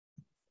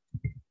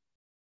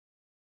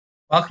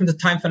Welcome to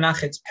Time for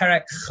Nach. It's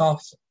Perek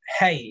Chaf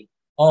Hey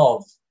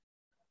of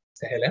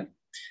Tehillim.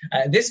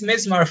 This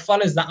mizmar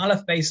follows the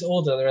Aleph base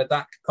order, the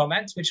Radak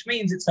comments, which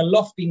means it's a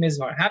lofty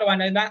mizmar. How do I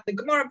know that? The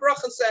Gemara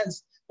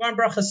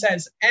Bracha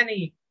says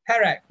any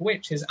Perek,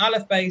 which is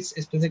Aleph base,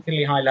 is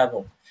particularly high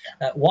level.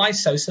 Why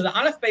so? So the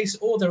Aleph base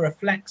order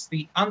reflects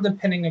the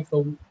underpinning of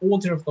the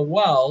order of the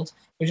world,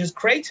 which is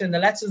created in the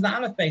letters of the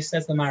Aleph base,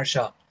 says the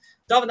Maharsha.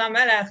 David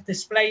HaMelech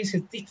displays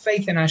his deep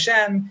faith in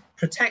Hashem,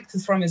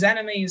 protected from his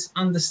enemies,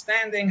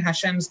 understanding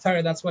Hashem's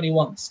Torah. That's what he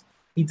wants.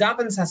 He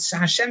davens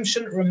Hashem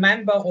shouldn't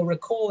remember or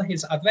recall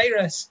his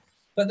Averis,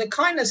 but the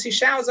kindness he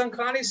showers on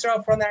Klal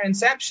Yisrael from their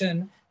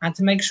inception, and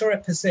to make sure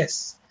it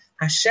persists.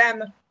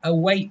 Hashem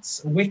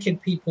awaits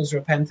wicked people's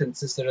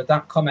repentance, as the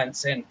Radak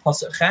comments in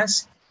Pasuk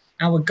Ches,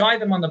 and will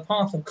guide them on the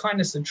path of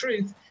kindness and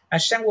truth.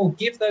 Hashem will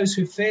give those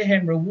who fear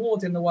him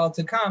reward in the world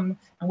to come,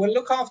 and will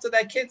look after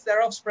their kids,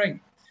 their offspring.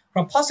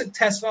 From Pasuk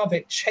Tesvav,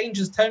 it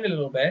changes tone a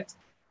little bit,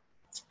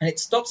 and it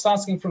stops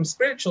asking for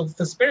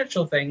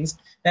spiritual things,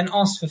 then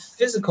asks for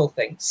physical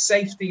things,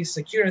 safety,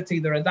 security.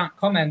 The Radak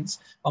comments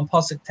on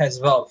Pasuk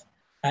Tesvav.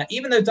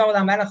 Even though David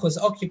HaMelech was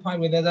occupied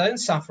with his own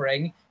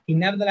suffering, he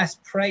nevertheless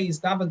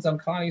praised David on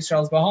Klal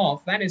Yisrael's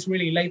behalf. That is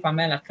really Lev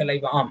HaMelech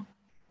Kelev Ha'am,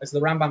 as the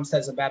Rambam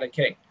says about a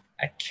king.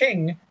 A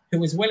king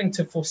who is willing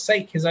to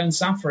forsake his own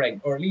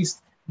suffering, or at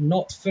least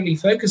not fully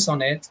focus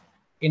on it,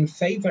 in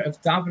favor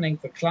of davening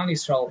for Klal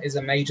Yisrael is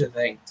a major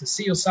thing. To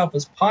see yourself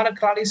as part of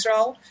Klal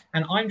Yisrael,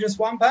 and I'm just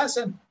one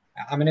person.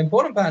 I'm an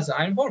important person.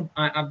 I'm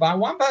by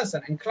one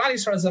person. And Klal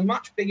Yisrael is a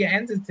much bigger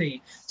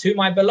entity to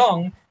whom I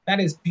belong. That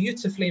is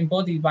beautifully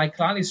embodied by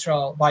Klal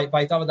Yisrael, by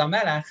David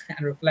HaMelech,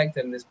 and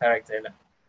reflected in this Perek Tehillim.